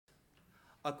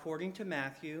according to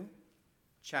Matthew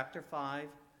chapter 5,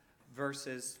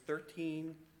 verses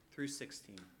 13 through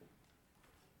 16.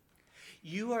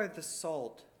 You are the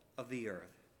salt of the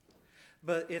earth,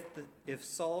 but if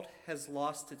salt has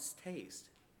lost its taste,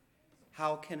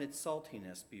 how can its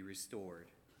saltiness be restored?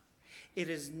 It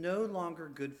is no longer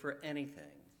good for anything,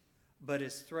 but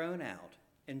is thrown out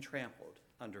and trampled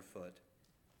underfoot.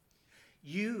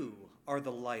 You are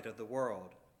the light of the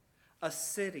world. A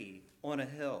city on a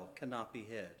hill cannot be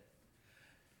hid.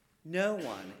 No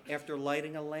one, after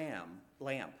lighting a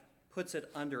lamp, puts it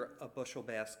under a bushel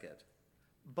basket,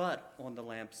 but on the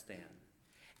lampstand,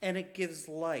 and it gives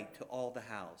light to all the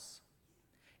house.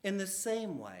 In the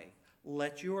same way,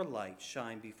 let your light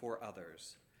shine before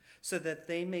others, so that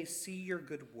they may see your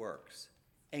good works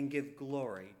and give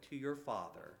glory to your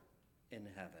Father in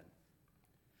heaven.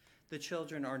 The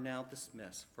children are now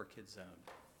dismissed for Kids Zone.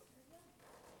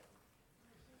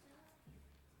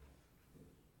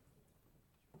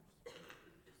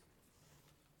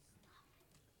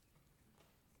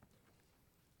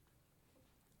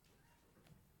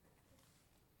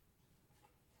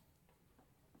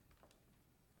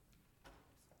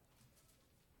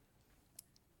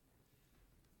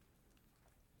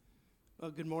 Well,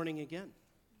 good morning again.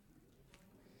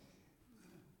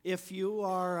 If you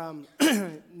are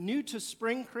new to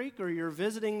Spring Creek or you're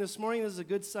visiting this morning, this is a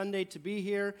good Sunday to be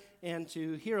here and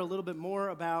to hear a little bit more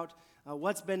about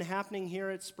what's been happening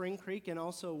here at Spring Creek and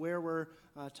also where we're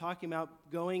talking about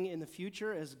going in the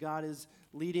future as God is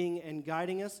leading and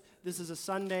guiding us. This is a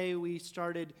Sunday we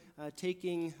started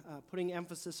putting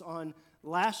emphasis on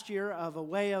last year of a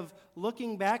way of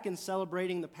looking back and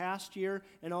celebrating the past year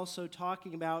and also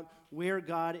talking about where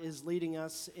God is leading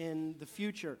us in the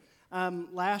future.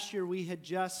 Last year we had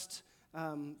just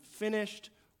finished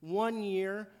 1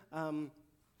 year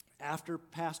after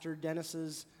Pastor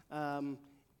Dennis's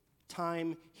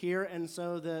time here, and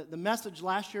so the message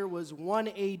last year was 1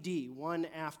 AD, one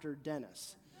after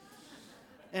Dennis.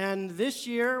 And this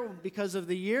year, because of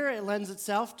the year, it lends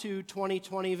itself to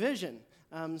 2020 vision.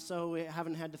 So we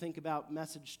haven't had to think about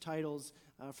message titles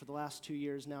for the last 2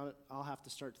 years. Now I'll have to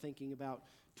start thinking about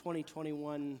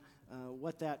 2021,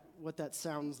 what that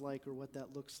sounds like or what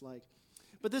that looks like.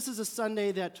 But this is a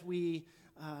Sunday that we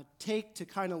take to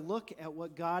kind of look at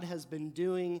what God has been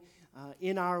doing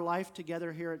in our life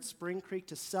together here at Spring Creek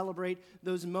to celebrate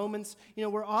those moments. You know,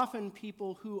 we're often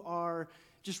people who are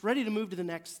just ready to move to the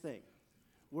next thing.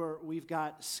 We've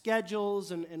got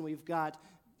schedules and we've got,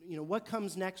 you know, what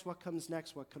comes next,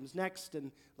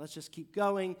 and let's just keep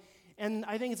going. And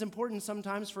I think it's important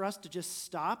sometimes for us to just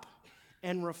stop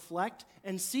and reflect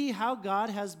and see how God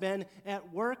has been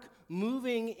at work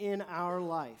moving in our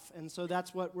life. And so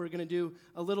that's what we're going to do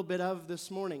a little bit of this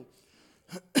morning.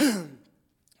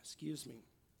 Excuse me.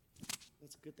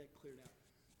 Let's get that cleared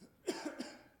out.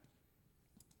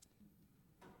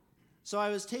 So I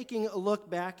was taking a look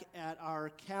back at our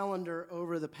calendar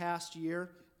over the past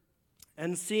year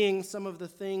and seeing some of the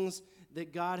things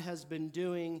that God has been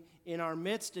doing in our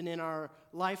midst and in our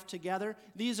life together.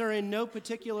 These are in no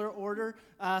particular order.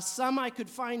 Some I could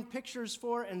find pictures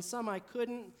for, and some I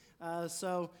couldn't.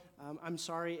 So I'm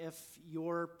sorry if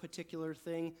your particular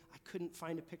thing I couldn't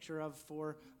find a picture of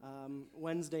for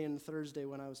Wednesday and Thursday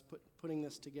when I was putting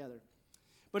this together.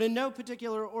 But in no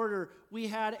particular order, we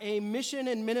had a mission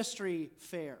and ministry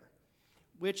fair,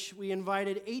 which we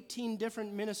invited 18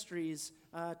 different ministries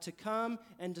to come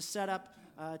and to set up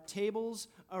tables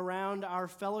around our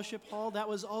fellowship hall. That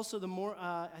was also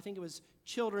I think it was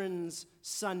Children's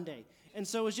Sunday. And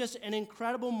so it was just an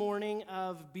incredible morning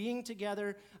of being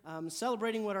together,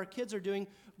 celebrating what our kids are doing,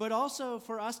 but also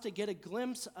for us to get a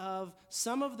glimpse of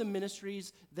some of the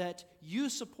ministries that you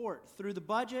support through the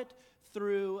budget,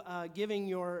 through giving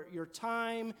your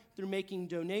time, through making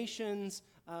donations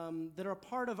that are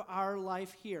part of our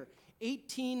life here.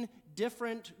 18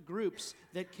 different groups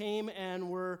that came and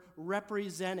were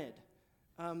represented.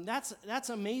 That's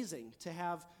amazing to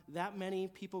have that many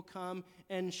people come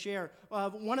and share.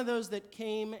 One of those that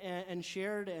came and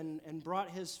shared and brought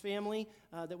his family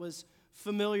that was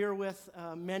familiar with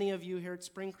many of you here at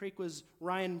Spring Creek was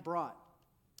Ryan Brott,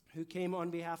 who came on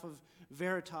behalf of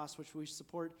Veritas, which we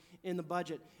support in the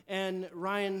budget. And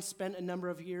Ryan spent a number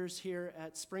of years here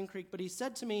at Spring Creek, but he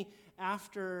said to me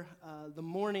after the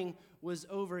morning was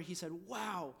over, he said,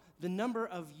 "Wow, the number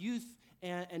of youth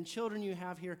and children you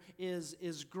have here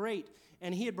is great."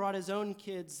 And he had brought his own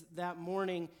kids that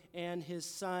morning, and his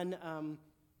son,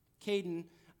 Caden,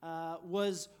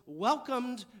 was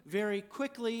welcomed very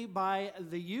quickly by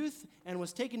the youth and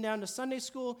was taken down to Sunday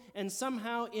school, and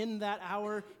somehow in that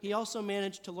hour he also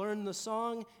managed to learn the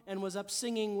song and was up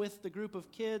singing with the group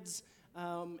of kids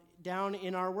down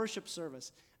in our worship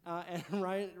service. And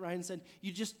Ryan said,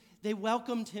 they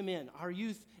welcomed him in. Our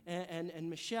youth and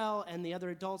Michelle and the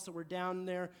other adults that were down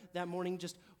there that morning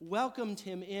just welcomed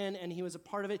him in, and he was a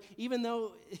part of it, even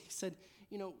though he said,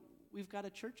 we've got a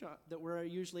church that we're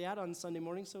usually at on Sunday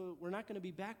morning, so we're not going to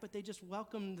be back, but they just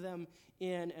welcomed them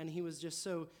in, and he was just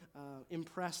so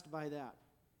impressed by that.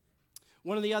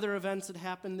 One of the other events that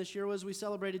happened this year was we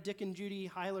celebrated Dick and Judy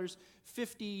Heiler's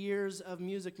 50 years of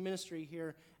music ministry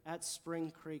here at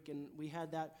Spring Creek, and we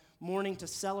had that morning to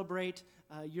celebrate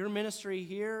your ministry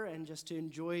here and just to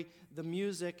enjoy the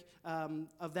music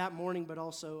of that morning, but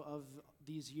also of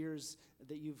these years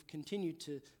that you've continued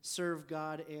to serve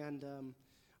God and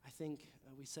I think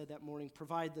we said that morning,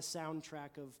 provide the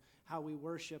soundtrack of how we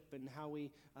worship and how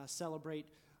we celebrate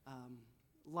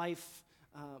life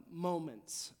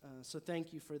moments. So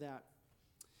thank you for that.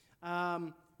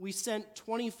 We sent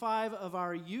 25 of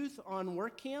our youth on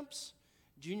work camps,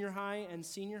 junior high and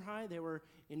senior high. They were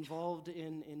involved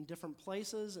in different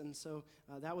places, and so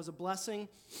that was a blessing.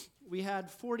 We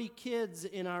had 40 kids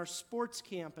in our sports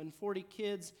camp and 40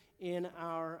 kids in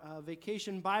our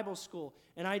vacation Bible school.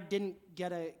 And I didn't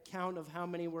get a count of how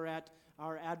many were at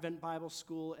our Advent Bible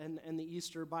school and the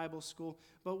Easter Bible school.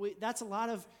 But that's a lot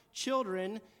of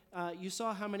children. You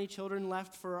saw how many children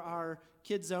left for our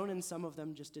kids zone, and some of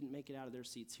them just didn't make it out of their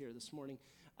seats here this morning.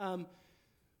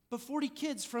 But 40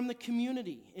 kids from the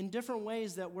community in different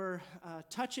ways that were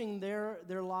touching their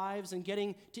lives and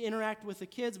getting to interact with the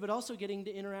kids, but also getting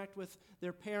to interact with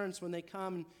their parents when they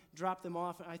come and drop them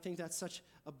off. I think that's such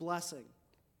a blessing.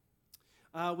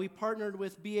 We partnered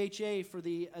with BHA for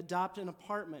the Adopt an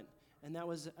Apartment, and that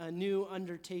was a new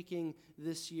undertaking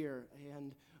this year.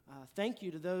 And thank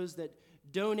you to those that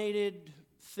donated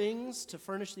things to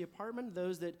furnish the apartment,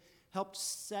 those that helped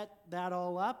set that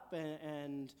all up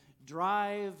and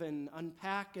drive and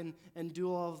unpack and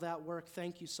do all of that work.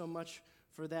 Thank you so much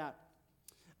for that.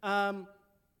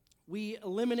 We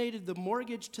eliminated the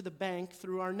mortgage to the bank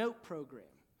through our note program.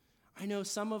 I know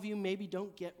some of you maybe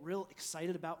don't get real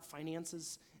excited about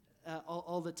finances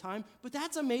all the time, but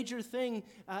that's a major thing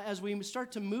as we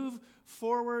start to move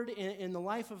forward in the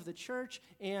life of the church,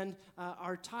 and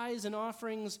our tithes and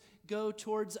offerings go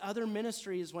towards other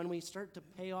ministries when we start to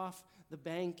pay off the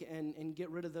bank and get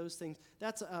rid of those things.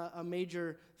 That's a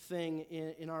major thing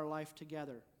in our life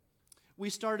together. We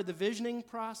started the visioning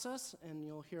process, and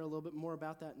you'll hear a little bit more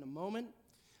about that in a moment.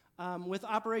 With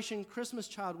Operation Christmas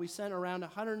Child, we sent around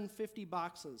 150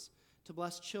 boxes to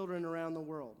bless children around the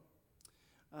world.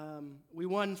 We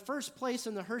won first place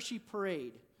in the Hershey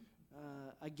Parade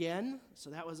again,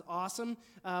 so that was awesome.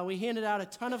 We handed out a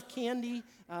ton of candy.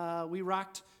 We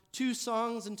rocked 2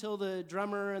 songs until the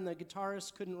drummer and the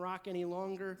guitarist couldn't rock any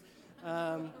longer.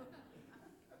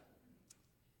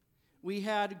 We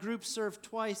had groups serve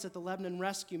twice at the Lebanon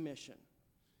Rescue Mission.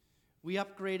 We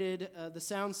upgraded the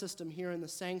sound system here in the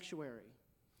sanctuary.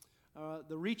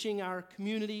 The Reaching Our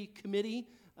Community Committee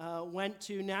went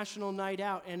to National Night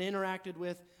Out and interacted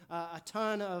with a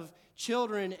ton of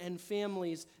children and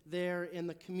families there in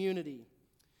the community.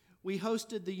 We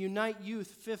hosted the Unite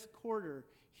Youth 5th quarter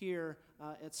here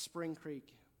at Spring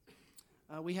Creek.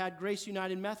 We had Grace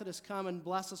United Methodist come and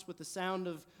bless us with the sound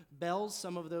of bells.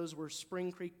 Some of those were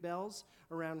Spring Creek bells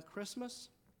around Christmas.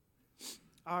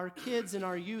 Our kids and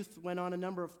our youth went on a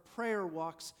number of prayer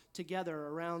walks together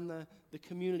around the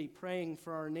community, praying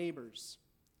for our neighbors.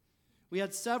 We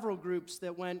had several groups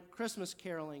that went Christmas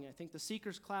caroling. I think the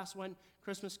Seekers class went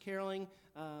Christmas caroling.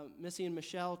 Missy and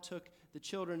Michelle took the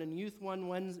children and youth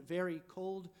one very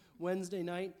cold Wednesday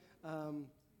night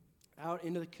out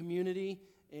into the community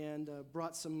and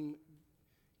brought some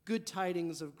good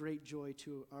tidings of great joy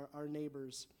to our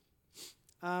neighbors.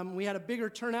 We had a bigger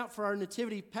turnout for our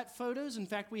nativity pet photos. In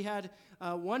fact, we had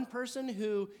one person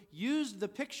who used the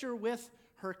picture with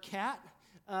her cat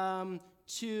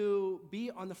to be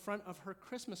on the front of her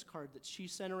Christmas card that she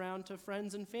sent around to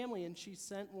friends and family, and she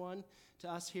sent one to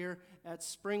us here at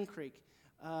Spring Creek.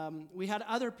 We had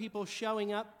other people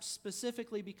showing up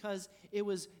specifically because it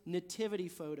was nativity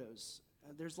photos.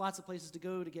 There's lots of places to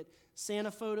go to get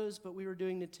Santa photos, but we were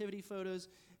doing nativity photos,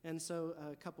 and so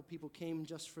a couple people came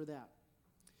just for that.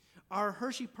 Our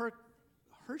Hershey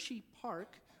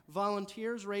Park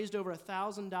volunteers raised over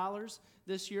 $1,000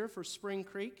 this year for Spring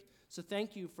Creek. So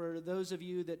thank you for those of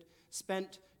you that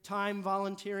spent time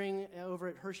volunteering over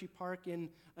at Hershey Park in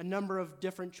a number of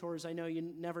different chores. I know you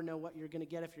never know what you're going to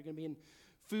get if you're going to be in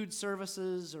food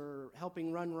services or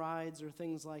helping run rides or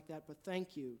things like that, but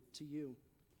thank you to you.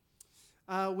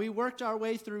 We worked our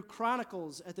way through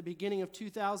Chronicles at the beginning of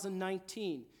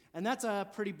 2019, and that's a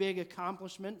pretty big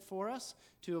accomplishment for us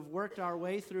to have worked our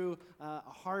way through a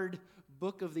hard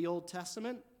book of the Old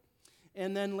Testament.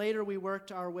 And then later we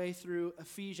worked our way through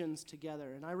Ephesians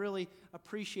together, and I really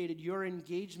appreciated your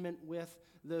engagement with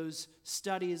those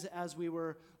studies as we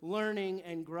were learning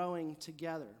and growing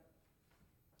together.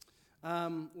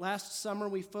 Last summer,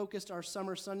 we focused our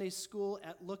summer Sunday school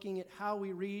at looking at how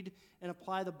we read and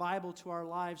apply the Bible to our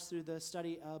lives through the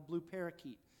study of Blue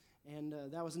Parakeet, and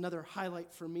that was another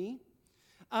highlight for me.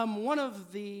 One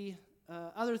of the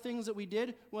other things that we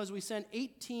did was we sent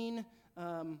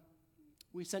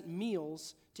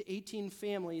meals to 18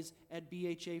 families at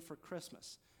BHA for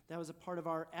Christmas. That was a part of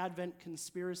our Advent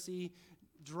conspiracy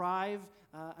drive.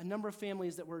 A number of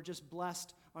families that were just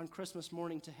blessed on Christmas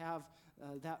morning to have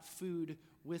that food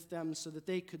with them so that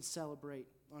they could celebrate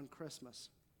on Christmas.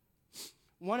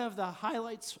 One of the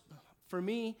highlights for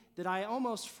me that I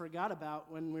almost forgot about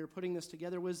when we were putting this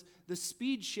together was the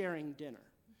speed sharing dinner.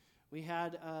 We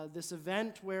had this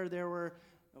event where there were,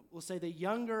 we'll say, the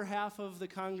younger half of the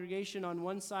congregation on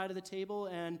one side of the table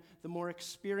and the more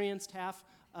experienced half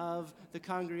of the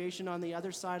congregation on the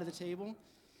other side of the table.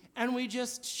 And we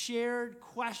just shared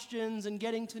questions and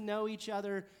getting to know each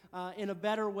other in a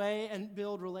better way and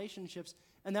build relationships.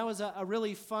 And that was a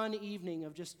really fun evening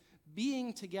of just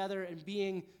being together and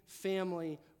being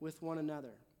family with one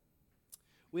another.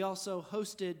 We also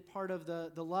hosted part of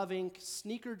the Love Inc.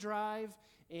 sneaker drive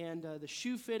and the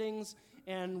shoe fittings,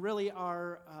 and really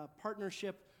our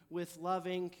partnership with Love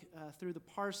Inc. Through the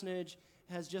parsonage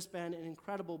has just been an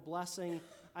incredible blessing,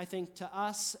 I think, to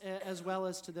us as well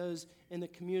as to those in the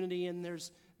community. And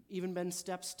there's even been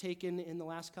steps taken in the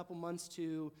last couple months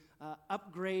to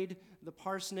upgrade the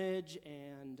parsonage,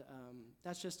 and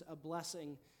that's just a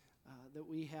blessing that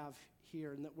we have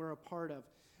here and that we're a part of.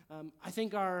 I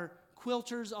think our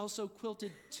quilters also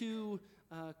quilted 2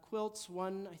 quilts.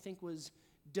 One, I think, was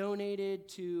donated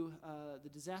to the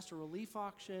disaster relief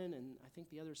auction, and I think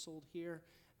the other sold here.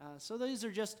 So these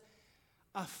are just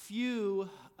a few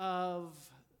of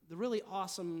the really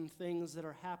awesome things that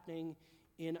are happening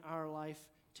in our life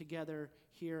together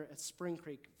here at Spring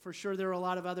Creek. For sure, there are a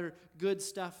lot of other good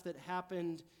stuff that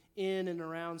happened in and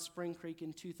around Spring Creek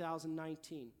in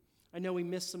 2019. I know we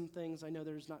missed some things. I know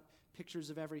there's not pictures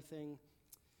of everything.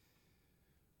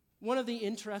 One of the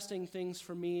interesting things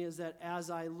for me is that as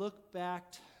I looked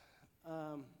back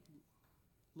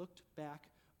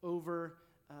over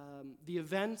the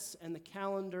events and the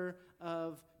calendar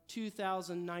of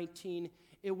 2019,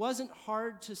 it wasn't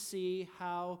hard to see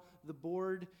how the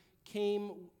board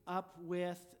came up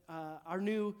with our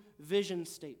new vision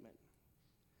statement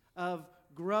of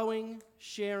growing,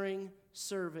 sharing,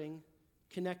 serving,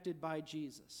 connected by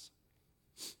Jesus.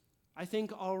 I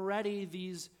think already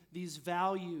these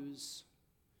values,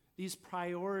 these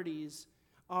priorities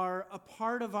are a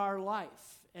part of our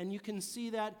life. And you can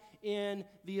see that in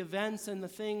the events and the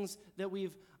things that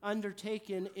we've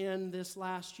undertaken in this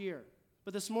last year.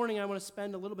 But this morning I want to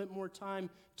spend a little bit more time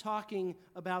talking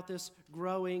about this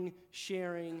growing,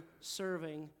 sharing,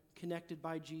 serving, connected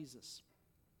by Jesus.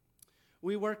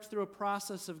 We worked through a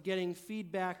process of getting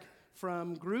feedback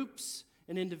from groups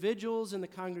and individuals in the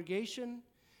congregation.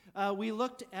 We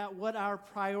looked at what our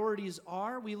priorities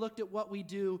are. We looked at what we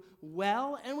do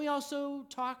well, and we also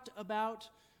talked about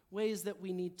ways that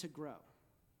we need to grow.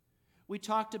 We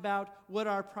talked about what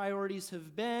our priorities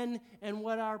have been and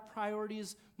what our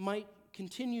priorities might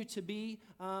continue to be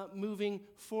moving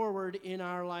forward in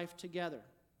our life together.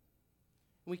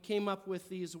 We came up with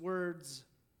these words,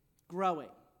 growing,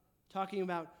 talking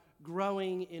about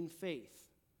growing in faith.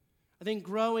 I think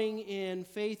growing in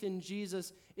faith in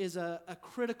Jesus is a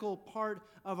critical part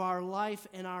of our life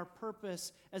and our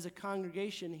purpose as a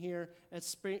congregation here at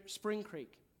Spring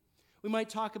Creek. We might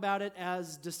talk about it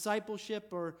as discipleship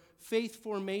or faith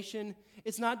formation.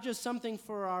 It's not just something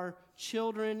for our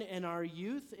children and our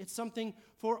youth. It's something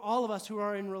for all of us who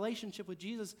are in relationship with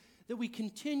Jesus, that we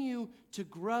continue to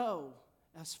grow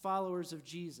as followers of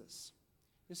Jesus.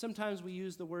 And sometimes we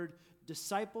use the word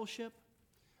discipleship.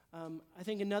 I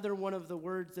think another one of the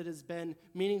words that has been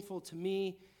meaningful to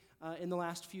me in the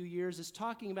last few years is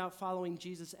talking about following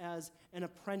Jesus as an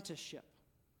apprenticeship.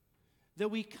 That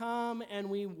we come and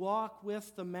we walk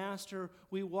with the Master,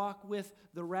 we walk with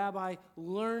the Rabbi,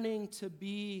 learning to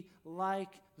be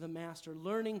like the Master,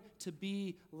 learning to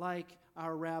be like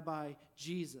our Rabbi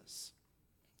Jesus,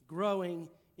 growing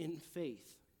in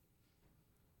faith.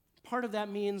 Part of that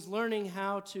means learning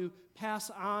how to pass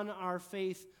on our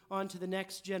faith onto the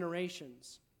next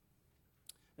generations.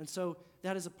 And so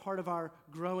that is a part of our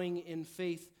growing in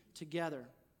faith together.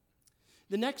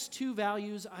 The next two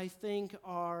values, I think,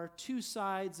 are two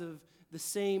sides of the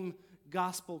same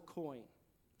gospel coin.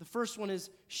 The first one is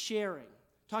sharing,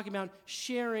 talking about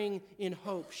sharing in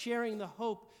hope, sharing the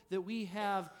hope that we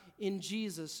have in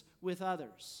Jesus with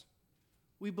others.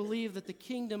 We believe that the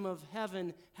kingdom of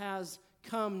heaven has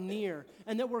come near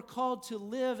and that we're called to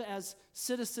live as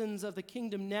citizens of the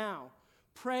kingdom now,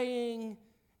 praying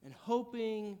and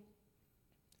hoping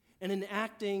and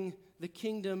enacting the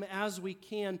kingdom as we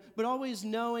can, but always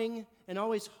knowing and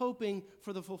always hoping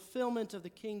for the fulfillment of the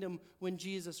kingdom when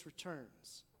Jesus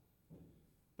returns.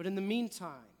 But in the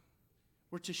meantime,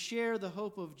 we're to share the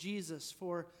hope of Jesus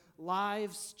for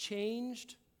lives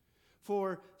changed,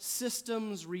 for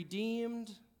systems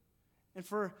redeemed, and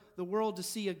for the world to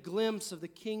see a glimpse of the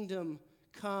kingdom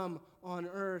come on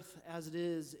earth as it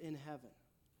is in heaven.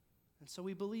 And so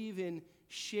we believe in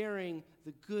sharing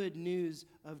the good news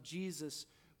of Jesus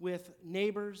with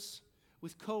neighbors,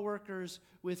 with coworkers,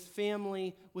 with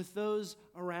family, with those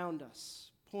around us,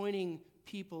 pointing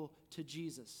people to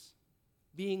Jesus,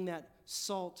 being that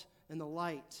salt and the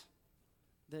light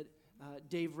that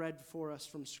Dave read for us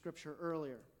from Scripture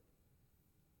earlier.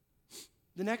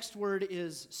 The next word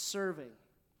is serving,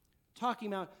 talking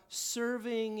about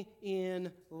serving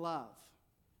in love.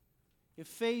 If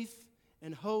faith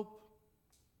and hope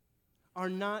are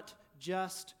not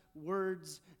just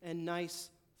words and nice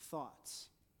thoughts,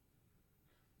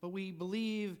 but we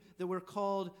believe that we're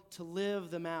called to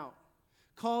live them out,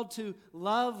 called to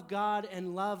love God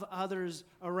and love others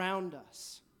around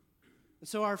us. And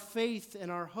so our faith and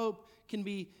our hope can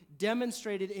be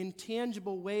demonstrated in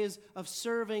tangible ways of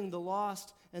serving the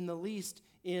lost and the least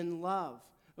in love.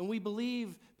 And we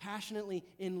believe passionately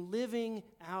in living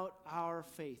out our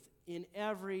faith in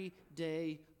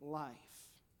everyday life.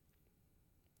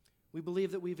 We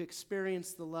believe that we've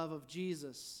experienced the love of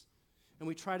Jesus, and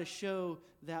we try to show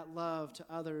that love to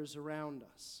others around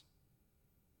us.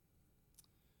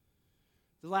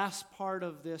 The last part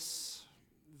of this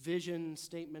vision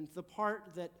statement, the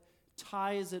part that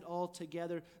ties it all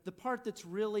together, the part that's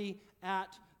really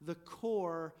at the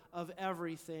core of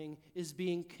everything, is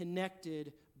being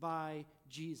connected by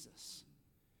Jesus.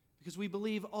 Because we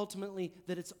believe ultimately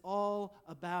that it's all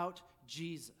about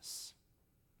Jesus.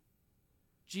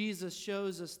 Jesus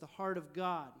shows us the heart of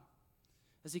God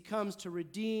as he comes to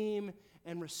redeem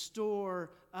and restore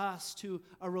us to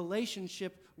a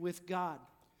relationship with God.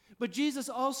 But Jesus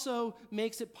also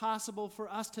makes it possible for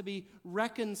us to be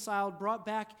reconciled, brought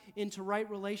back into right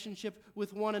relationship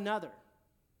with one another.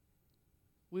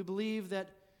 We believe that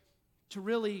to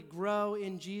really grow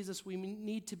in Jesus, we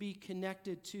need to be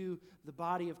connected to the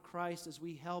body of Christ as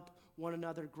we help one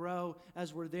another grow,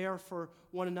 as we're there for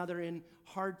one another in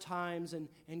hard times and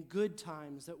good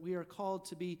times, that we are called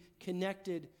to be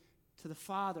connected to the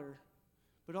Father,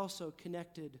 but also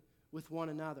connected with one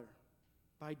another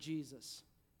by Jesus.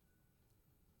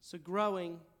 So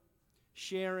growing,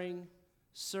 sharing,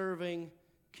 serving,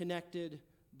 connected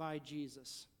by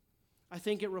Jesus. I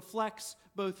think it reflects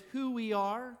both who we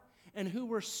are and who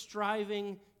we're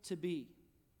striving to be.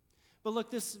 But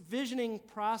look, this visioning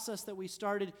process that we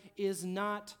started is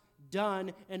not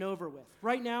done and over with.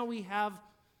 Right now we have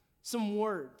some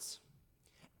words.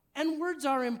 And words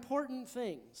are important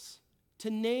things. To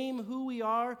name who we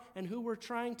are and who we're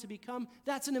trying to become,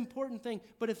 that's an important thing.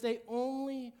 But if they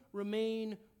only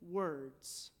remain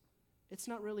words, it's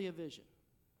not really a vision.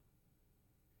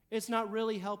 It's not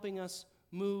really helping us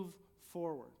move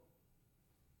forward.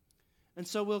 And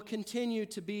so we'll continue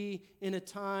to be in a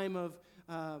time of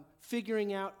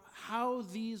figuring out how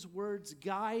these words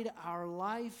guide our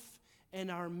life and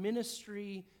our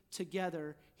ministry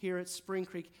together here at Spring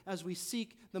Creek as we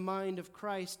seek the mind of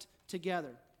Christ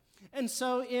together. And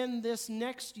so in this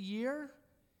next year,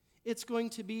 it's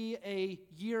going to be a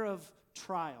year of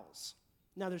trials.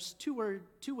 Now there's two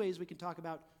ways we can talk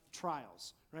about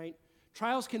trials, right?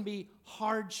 Trials can be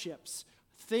hardships,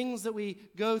 things that we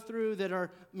go through that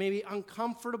are maybe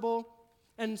uncomfortable.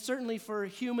 And certainly for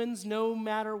humans, no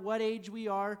matter what age we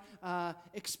are,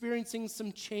 experiencing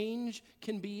some change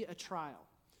can be a trial.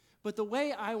 But the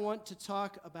way I want to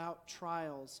talk about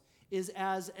trials is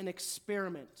as an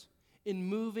experiment in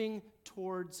moving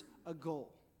towards a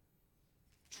goal.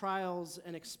 Trials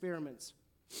and experiments.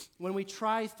 when we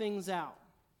try things out.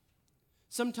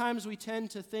 Sometimes we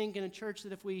tend to think in a church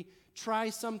that if we try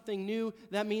something new,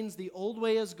 that means the old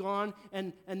way is gone,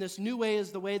 and this new way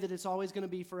is the way that it's always going to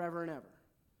be forever and ever.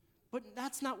 But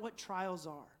that's not what trials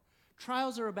are.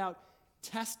 Trials are about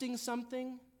testing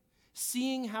something,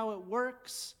 seeing how it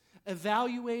works,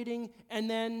 evaluating, and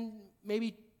then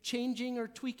maybe changing or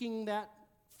tweaking that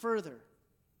further.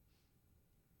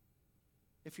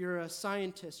 If you're a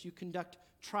scientist, you conduct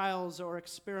trials or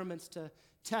experiments to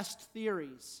test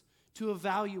theories, to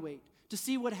evaluate, to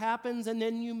see what happens, and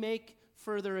then you make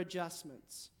further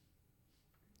adjustments.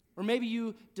 Or maybe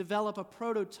you develop a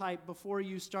prototype before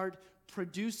you start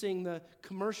producing the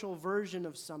commercial version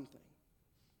of something.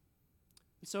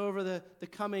 And so over the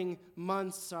coming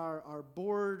months, our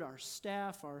board, our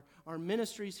staff, our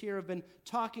ministries here have been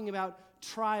talking about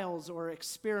trials or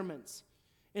experiments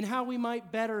and how we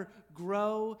might better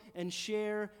grow and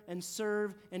share and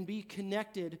serve and be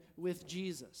connected with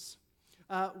Jesus.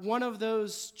 One of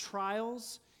those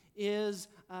trials is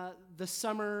the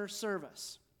summer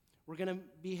service. We're going to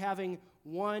be having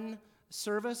one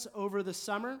service over the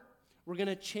summer. We're going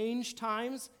to change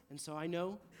times, and so I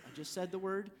know I just said the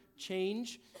word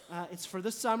change. It's for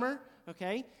the summer,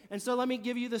 okay? And so let me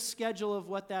give you the schedule of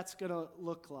what that's going to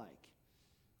look like.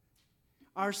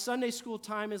 Our Sunday school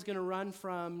time is going to run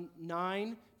from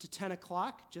 9 to 10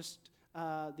 o'clock.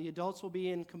 The adults will be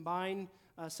in combined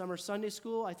summer Sunday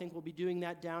school. I think we'll be doing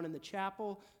that down in the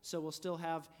chapel, so we'll still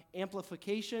have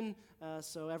amplification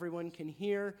so everyone can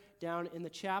hear down in the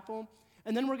chapel.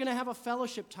 And then we're going to have a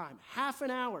fellowship time, half an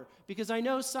hour, because I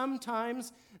know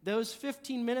sometimes those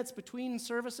 15 minutes between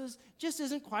services just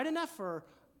isn't quite enough for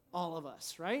all of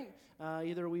us, right?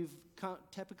 Either we've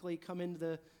typically come into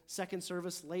the second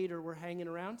service late or we're hanging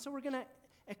around, so we're going to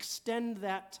extend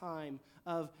that time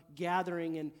of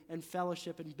gathering and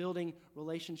fellowship and building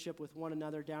relationship with one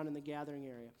another down in the gathering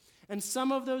area. And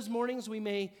some of those mornings we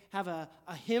may have a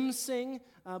hymn sing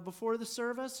before the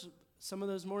service. Some of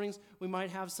those mornings we might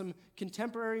have some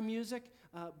contemporary music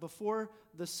before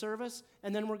the service.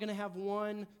 And then we're going to have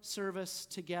one service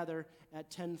together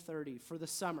at 10:30 for the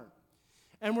summer.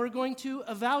 And we're going to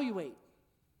evaluate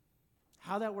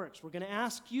how that works. We're going to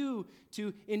ask you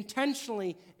to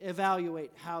intentionally evaluate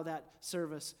how that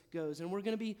service goes. And we're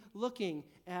going to be looking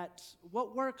at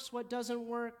what works, what doesn't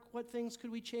work, what things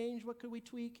could we change, what could we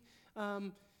tweak,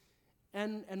 and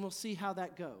we'll see how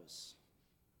that goes.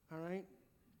 All right?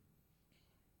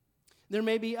 There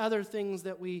may be other things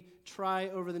that we try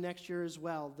over the next year as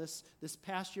well. This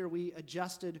past year we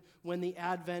adjusted when the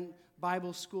Advent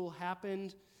Bible School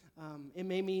happened. It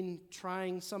may mean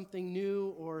trying something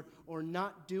new or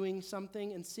not doing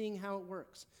something and seeing how it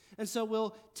works. And so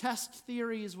we'll test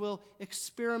theories, we'll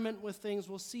experiment with things,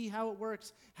 we'll see how it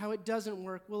works, how it doesn't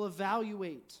work, we'll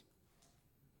evaluate.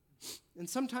 And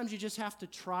sometimes you just have to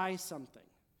try something.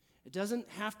 It doesn't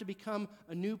have to become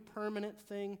a new permanent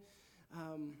thing.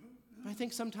 But I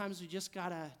think sometimes we just got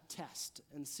to test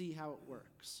and see how it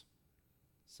works.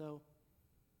 So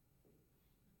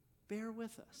bear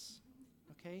with us.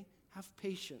 Okay? Have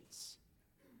patience.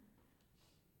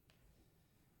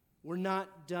 We're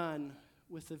not done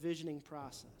with the visioning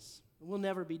process. We'll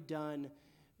never be done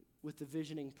with the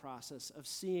visioning process of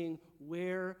seeing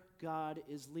where God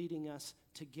is leading us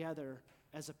together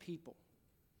as a people.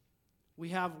 We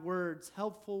have words,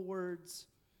 helpful words,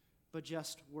 but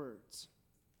just words.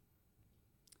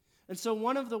 And so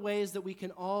one of the ways that we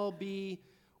can all be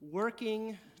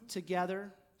working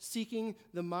together, seeking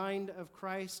the mind of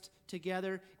Christ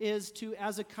together, is to,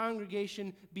 as a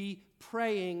congregation, be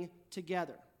praying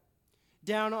together.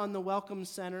 Down on the Welcome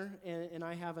Center, and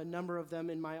I have a number of them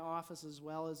in my office as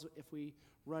well as if we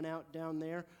run out down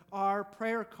there, are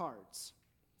prayer cards.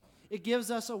 It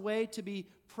gives us a way to be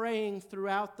praying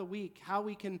throughout the week, how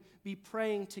we can be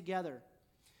praying together.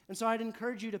 And so I'd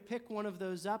encourage you to pick one of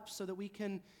those up so that we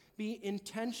can be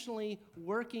intentionally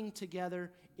working together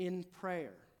in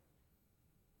prayer.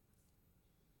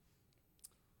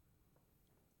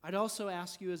 I'd also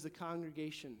ask you as the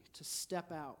congregation to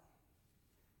step out.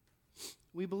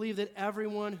 We believe that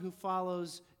everyone who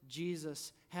follows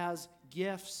Jesus has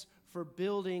gifts for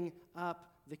building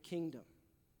up the kingdom,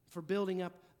 for building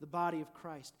up the body of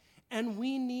Christ. And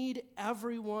we need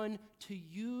everyone to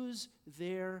use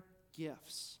their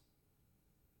gifts.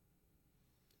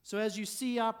 So as you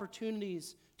see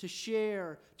opportunities to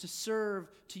share, to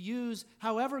serve, to use,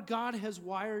 however God has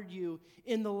wired you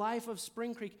in the life of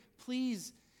Spring Creek,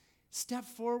 please step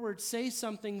forward, say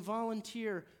something,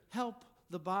 volunteer, help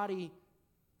the body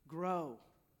grow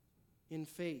in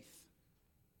faith.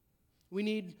 We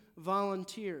need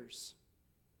volunteers.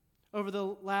 Over the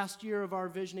last year of our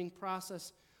visioning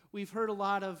process, We've heard a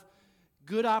lot of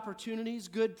good opportunities,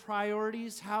 good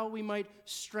priorities, how we might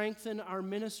strengthen our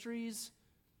ministries,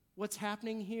 what's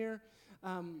happening here.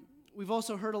 We've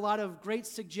also heard a lot of great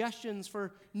suggestions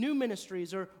for new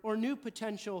ministries or new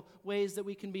potential ways that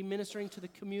we can be ministering to the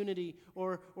community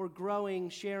or growing,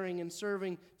 sharing, and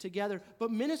serving together.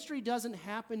 But ministry doesn't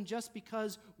happen just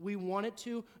because we want it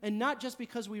to, and not just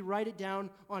because we write it down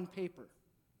on paper.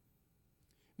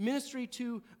 Ministry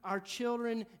to our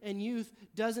children and youth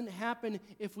doesn't happen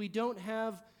if we don't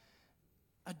have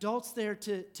adults there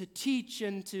to teach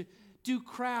and to do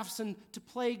crafts and to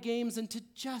play games and to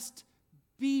just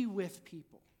be with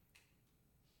people.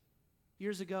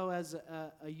 Years ago, as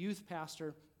a youth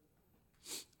pastor,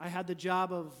 I had the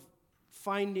job of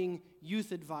finding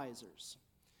youth advisors.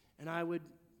 And I would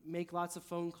make lots of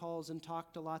phone calls and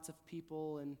talk to lots of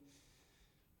people and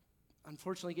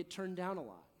unfortunately get turned down a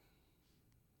lot.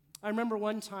 I remember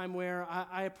one time where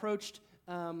I approached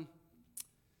some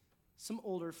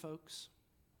older folks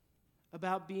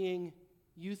about being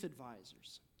youth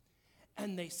advisors.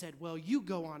 And they said, well, you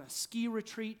go on a ski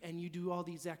retreat and you do all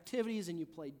these activities and you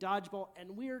play dodgeball,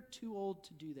 and we're too old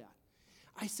to do that.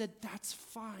 I said, that's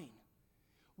fine.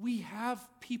 We have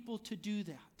people to do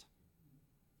that.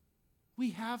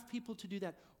 We have people to do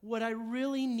that. What I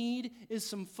really need is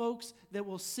some folks that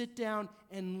will sit down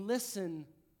and listen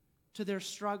to their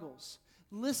struggles,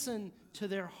 listen to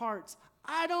their hearts.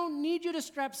 I don't need you to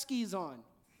strap skis on.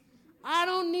 I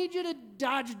don't need you to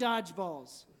dodge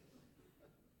dodgeballs.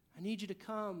 I need you to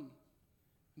come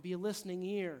and be a listening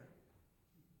ear,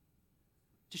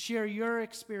 to share your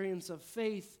experience of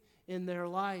faith in their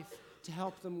life to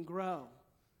help them grow.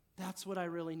 That's what I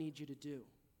really need you to do.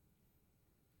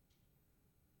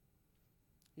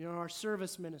 You know, our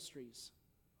service ministries,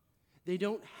 they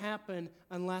don't happen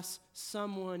unless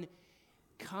someone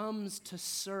comes to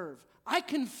serve. I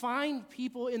can find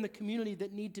people in the community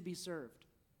that need to be served.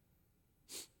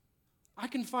 I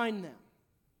can find them.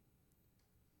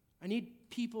 I need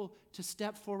people to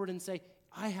step forward and say,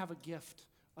 I have a gift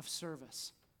of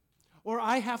service. Or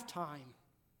I have time.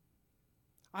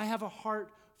 I have a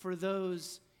heart for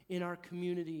those in our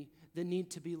community that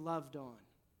need to be loved on.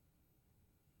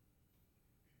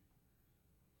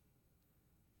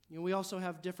 You know, we also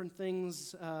have different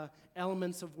things,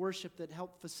 elements of worship that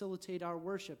help facilitate our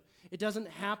worship. It doesn't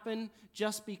happen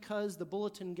just because the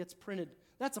bulletin gets printed.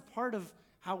 That's a part of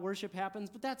how worship happens,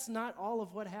 but that's not all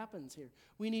of what happens here.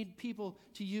 We need people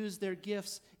to use their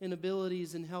gifts and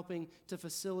abilities in helping to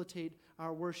facilitate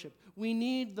our worship. We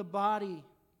need the body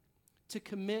to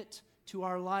commit to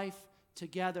our life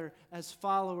together as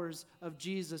followers of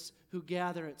Jesus who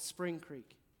gather at Spring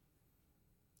Creek.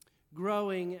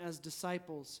 Growing as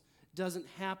disciples doesn't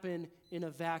happen in a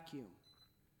vacuum.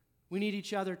 We need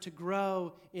each other to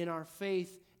grow in our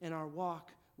faith and our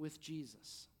walk with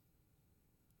Jesus.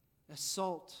 As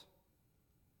salt,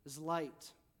 as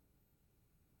light.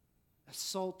 As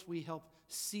salt, we help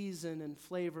season and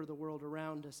flavor the world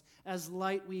around us. As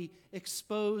light, we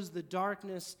expose the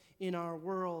darkness in our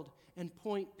world and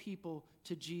point people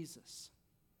to Jesus.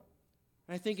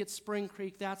 And I think at Spring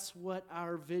Creek, that's what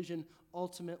our vision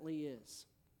ultimately is.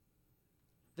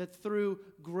 That through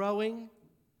growing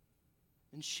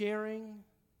and sharing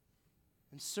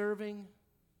and serving,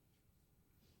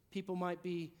 people might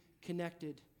be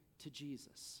connected to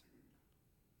Jesus.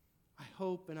 I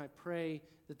hope and I pray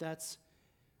that that's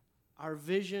our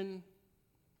vision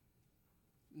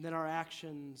and that our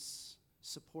actions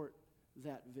support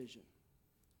that vision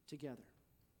together.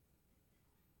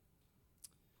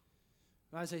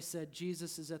 As I said,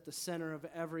 Jesus is at the center of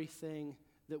everything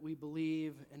that we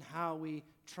believe and how we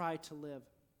try to live.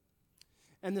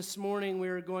 And this morning we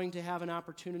are going to have an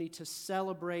opportunity to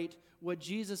celebrate what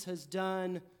Jesus has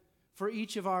done for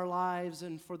each of our lives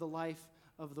and for the life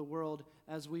of the world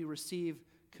as we receive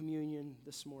communion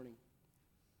this morning.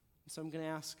 So I'm going to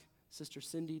ask Sister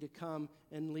Cindy to come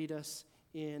and lead us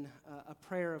in a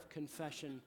prayer of confession